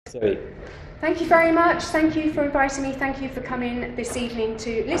Zoe. Thank you very much. Thank you for inviting me. Thank you for coming this evening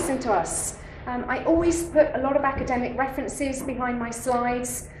to listen to us. I always put a lot of academic references behind my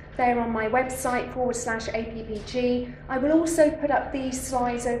slides. They're on my website /APPG. I will also put up these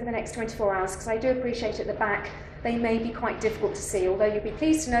slides over the next 24 hours because I do appreciate at the back they may be quite difficult to see, although you'll be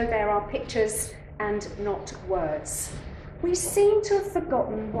pleased to know there are pictures and not words. We seem to have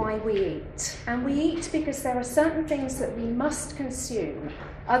forgotten why we eat, and we eat because there are certain things that we must consume,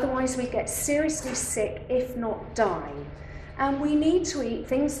 otherwise we get seriously sick, if not die. And we need to eat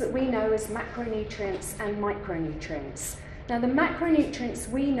things that we know as macronutrients and micronutrients. Now, the macronutrients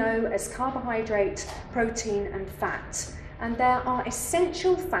we know as carbohydrate, protein and fat, and there are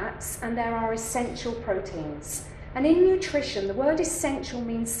essential fats and there are essential proteins. And in nutrition, the word essential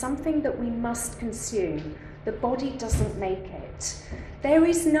means something that we must consume. The body doesn't make it. There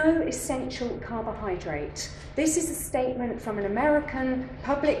is no essential carbohydrate. This is a statement from an American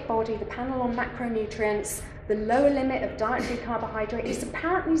public body, the Panel on Macronutrients. The lower limit of dietary carbohydrate is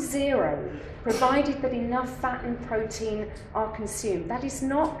apparently 0, provided that enough fat and protein are consumed. That is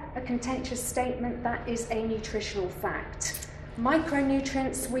not a contentious statement, that is a nutritional fact.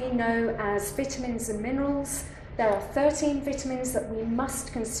 Micronutrients we know as vitamins and minerals. There are 13 vitamins that we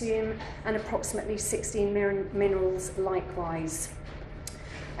must consume and approximately 16 minerals likewise.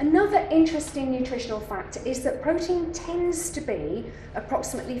 Another interesting nutritional fact is that protein tends to be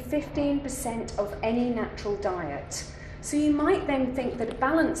approximately 15% of any natural diet. So you might then think that a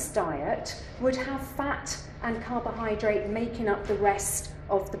balanced diet would have fat and carbohydrate making up the rest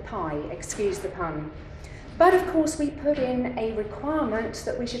of the pie, excuse the pun. But of course we put in a requirement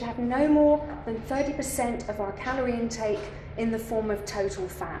that we should have no more than 30% of our calorie intake in the form of total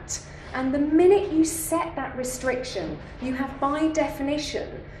fat. And the minute you set that restriction, you have by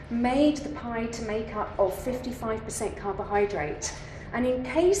definition made the pie to make up of 55% carbohydrate. And in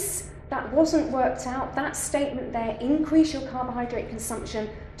case that wasn't worked out, that statement there, increase your carbohydrate consumption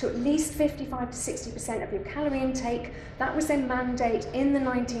to at least 55 to 60% of your calorie intake, that was a mandate in the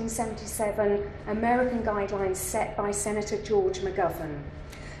 1977 American guidelines set by Senator George McGovern.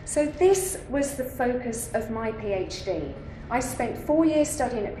 So this was the focus of my PhD. I spent 4 years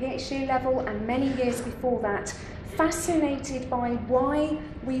studying at PhD level and many years before that, fascinated by why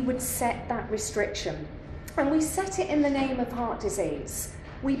we would set that restriction. And we set it in the name of heart disease.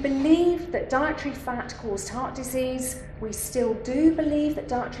 We believed that dietary fat caused heart disease. We still do believe that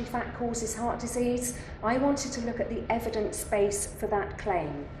dietary fat causes heart disease. I wanted to look at the evidence base for that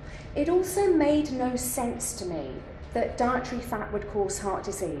claim. It also made no sense to me that dietary fat would cause heart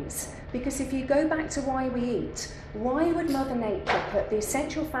disease, because if you go back to why we eat, why would Mother Nature put the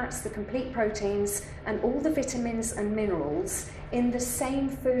essential fats, the complete proteins, and all the vitamins and minerals in the same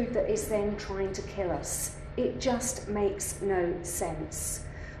food that is then trying to kill us? It just makes no sense.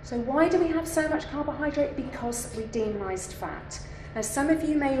 So why do we have so much carbohydrate? Because we demonized fat. Now, some of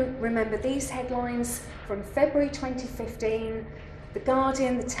you may remember these headlines from February 2015. The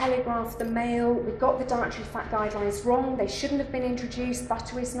Guardian, the Telegraph, the Mail, we got the dietary fat guidelines wrong. They shouldn't have been introduced.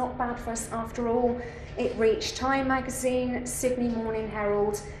 Butter is not bad for us after all. It reached Time Magazine, Sydney Morning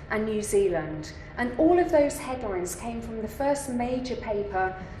Herald and New Zealand. And all of those headlines came from the first major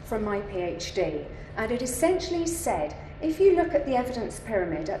paper from my PhD. And it essentially said, if you look at the evidence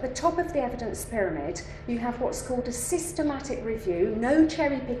pyramid, at the top of the evidence pyramid, you have what's called a systematic review. No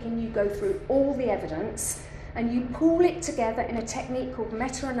cherry picking, you go through all the evidence and you pool it together in a technique called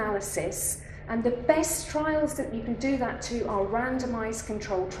meta-analysis, and the best trials that you can do that to are randomized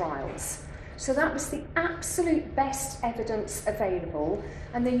controlled trials. So that was the absolute best evidence available,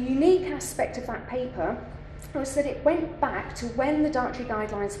 and the unique aspect of that paper was that it went back to when the dietary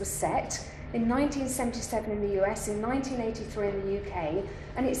guidelines were set, in 1977 in the US, in 1983 in the UK,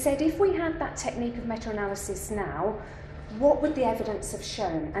 and it said if we had that technique of meta-analysis now, what would the evidence have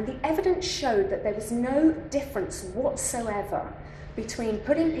shown? And the evidence showed that there was no difference whatsoever between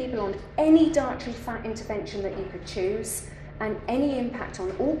putting people on any dietary fat intervention that you could choose and any impact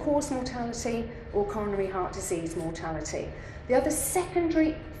on all-cause mortality or coronary heart disease mortality. The other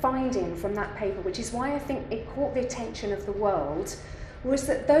secondary finding from that paper, which is why I think it caught the attention of the world, was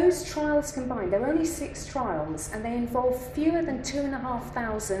that those trials combined, there were only 6 trials, and they involved fewer than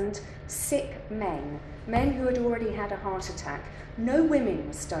 2,500 sick men who had already had a heart attack. No women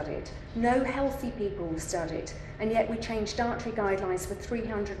were studied, no healthy people were studied, and yet we changed dietary guidelines for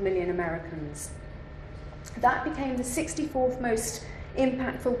 300 million Americans. That became the 64th most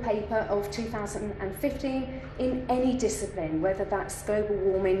impactful paper of 2015 in any discipline, whether that's global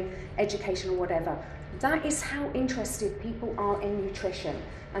warming, education or whatever. That is how interested people are in nutrition,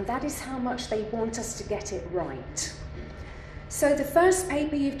 and that is how much they want us to get it right. So the first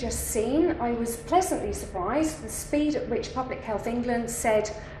paper you've just seen, I was pleasantly surprised the speed at which Public Health England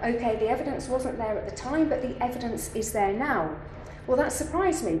said, okay, the evidence wasn't there at the time, but the evidence is there now. Well, that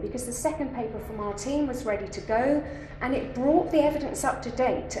surprised me because the second paper from our team was ready to go and it brought the evidence up to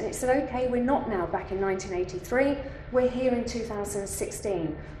date, and it said, okay, we're not now back in 1983, we're here in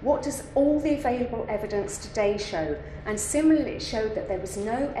 2016. What does all the available evidence today show? And similarly, it showed that there was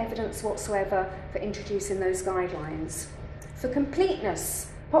no evidence whatsoever for introducing those guidelines. For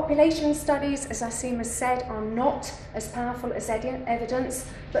completeness, population studies, as Asim has said, are not as powerful as evidence,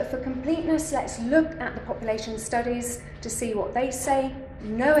 but for completeness, let's look at the population studies to see what they say.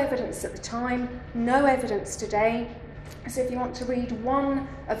 No evidence at the time, no evidence today. So if you want to read one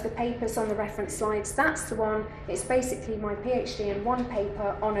of the papers on the reference slides, that's the one. It's basically my PhD in one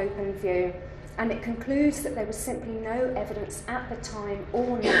paper on open view, and it concludes that there was simply no evidence at the time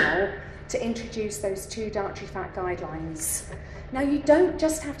or now to introduce those 2 dietary fat guidelines. Now, you don't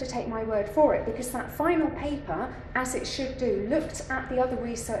just have to take my word for it, because that final paper, as it should do, looked at the other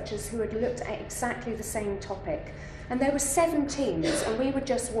researchers who had looked at exactly the same topic. And there were 7 teams, and we were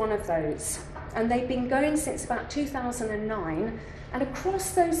just one of those. And they've been going since about 2009, and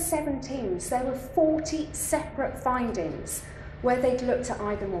across those 7 teams, there were 40 separate findings where they'd looked at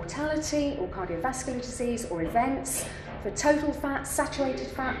either mortality or cardiovascular disease or events, for total fat, saturated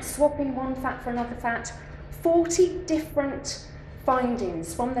fat, swapping one fat for another fat. 40 different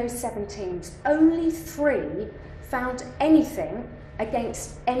findings from those 7 teams. Only 3 found anything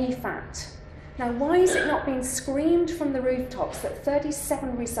against any fat. Now, why is it not being screamed from the rooftops that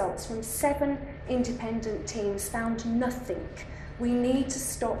 37 results from 7 independent teams found nothing? We need to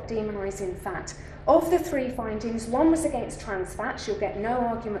stop demonising fat. Of the 3 findings, 1 was against trans fats. You'll get no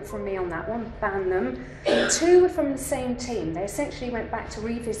argument from me on that one, ban them. 2 were from the same team. They essentially went back to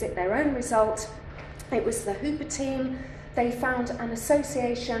revisit their own result. It was the Hooper team. They found an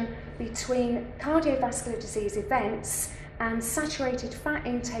association between cardiovascular disease events and saturated fat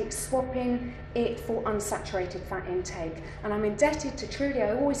intake, swapping it for unsaturated fat intake. And I'm indebted to Trudi.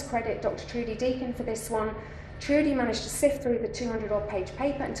 I always credit Dr. Trudi Deakin for this one. Trudi managed to sift through the 200-odd page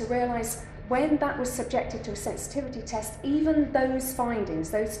paper and to realise when that was subjected to a sensitivity test, even those findings,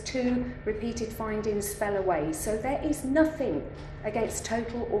 those 2 repeated findings, fell away. So there is nothing against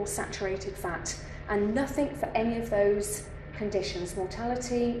total or saturated fat, and nothing for any of those conditions: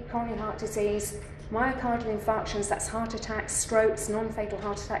 mortality, coronary heart disease, myocardial infarctions, that's heart attacks, strokes, non-fatal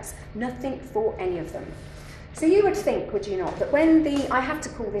heart attacks, nothing for any of them. So you would think, would you not, that when I have to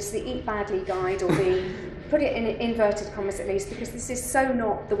call this the Eat Badly guide, or put it in inverted commas at least, because this is so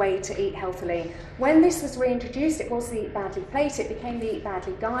not the way to eat healthily. When this was reintroduced, it was the Eat Badly plate, it became the Eat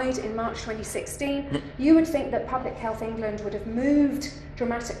Badly guide in March 2016. You would think that Public Health England would have moved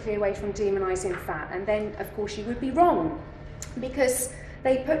dramatically away from demonising fat, and then, of course, you would be wrong, because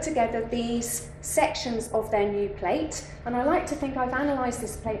they put together these sections of their new plate, and I like to think I've analysed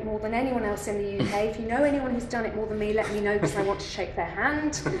this plate more than anyone else in the UK. If you know anyone who's done it more than me, let me know, because I want to shake their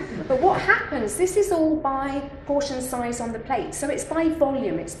hand. But what happens, this is all by portion size on the plate, so it's by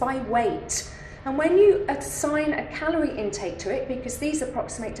volume, it's by weight. And when you assign a calorie intake to it, because these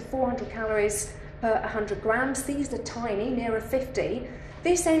approximate to 400 calories per 100 grams, these are tiny, nearer 50,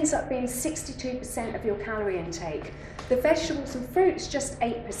 this ends up being 62% of your calorie intake. The vegetables and fruits, just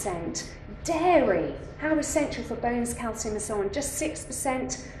 8%. Dairy, how essential for bones, calcium and so on, just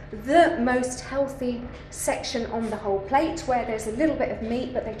 6%. The most healthy section on the whole plate, where there's a little bit of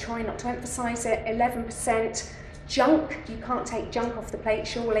meat, but they try not to emphasise it, 11%. Junk, you can't take junk off the plate,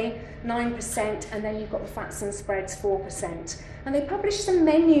 surely, 9%, and then you've got the fats and spreads, 4%. And they published some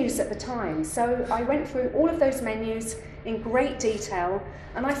menus at the time, so I went through all of those menus in great detail,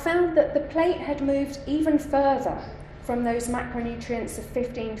 and I found that the plate had moved even further from those macronutrients of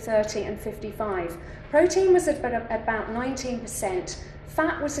 15, 30 and 55. Protein was at about 19%,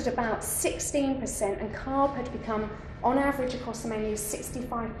 fat was at about 16%, and carb had become, on average across the menu,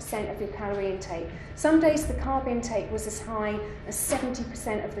 65% of your calorie intake. Some days the carb intake was as high as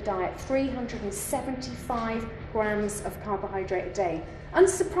 70% of the diet, 375 grams of carbohydrate a day.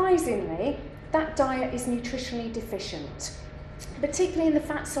 Unsurprisingly, that diet is nutritionally deficient, particularly in the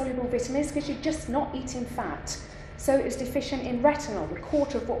fat-soluble vitamins, because you're just not eating fat. So it was deficient in retinol, a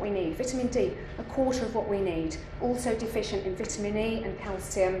quarter of what we need, vitamin D, a quarter of what we need, also deficient in vitamin E and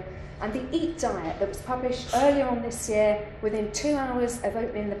calcium. And the EAT diet that was published earlier on this year, within 2 hours of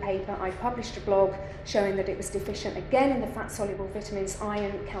opening the paper, I published a blog showing that it was deficient again in the fat-soluble vitamins,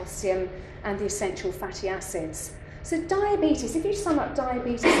 iron, calcium, and the essential fatty acids. So diabetes, if you sum up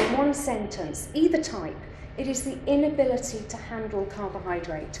diabetes in one sentence, either type, It is the inability to handle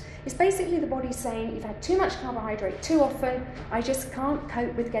carbohydrate. It's basically the body saying, you've had too much carbohydrate too often, I just can't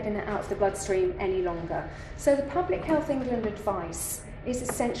cope with getting it out of the bloodstream any longer. So the Public Health England advice is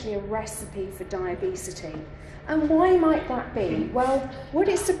essentially a recipe for diabetes. And why might that be? Well, would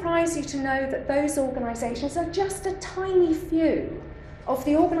it surprise you to know that those organisations are just a tiny few of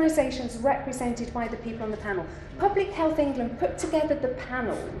the organisations represented by the people on the panel? Public Health England put together the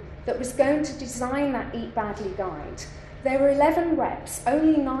panel that was going to design that Eat Badly guide. There were 11 reps,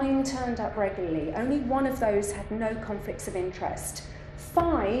 only 9 turned up regularly, only 1 of those had no conflicts of interest.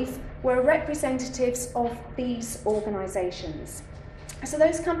 5 were representatives of these organisations. So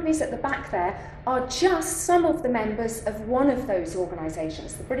those companies at the back there are just some of the members of one of those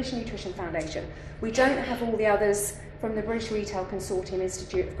organisations, the British Nutrition Foundation. We don't have all the others from the British Retail Consortium,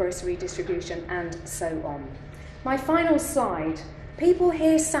 Institute of Grocery Distribution, and so on. My final slide. People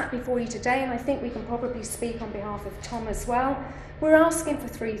here sat before you today, and I think we can probably speak on behalf of Tom as well. We're asking for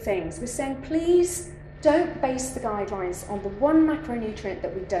 3 things. We're saying, please don't base the guidelines on the one macronutrient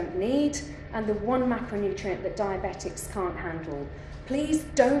that we don't need and the one macronutrient that diabetics can't handle. Please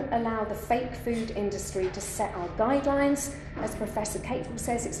don't allow the fake food industry to set our guidelines. As Professor Capel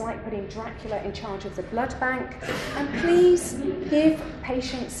says, it's like putting Dracula in charge of the blood bank. And please give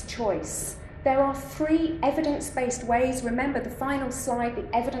patients choice. There are 3 evidence-based ways. Remember the final slide,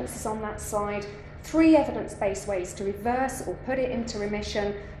 the evidence is on that slide. 3 evidence-based ways to reverse or put it into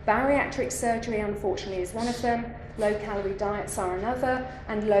remission. Bariatric surgery, unfortunately, is one of them. Low-calorie diets are another,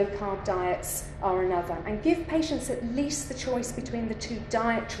 and low-carb diets are another. And give patients at least the choice between the 2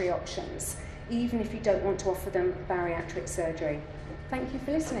 dietary options, even if you don't want to offer them bariatric surgery. Thank you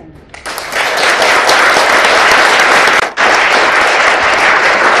for listening.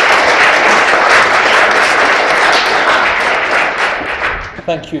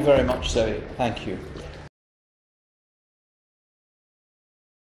 Thank you very much, Zoe. Thank you.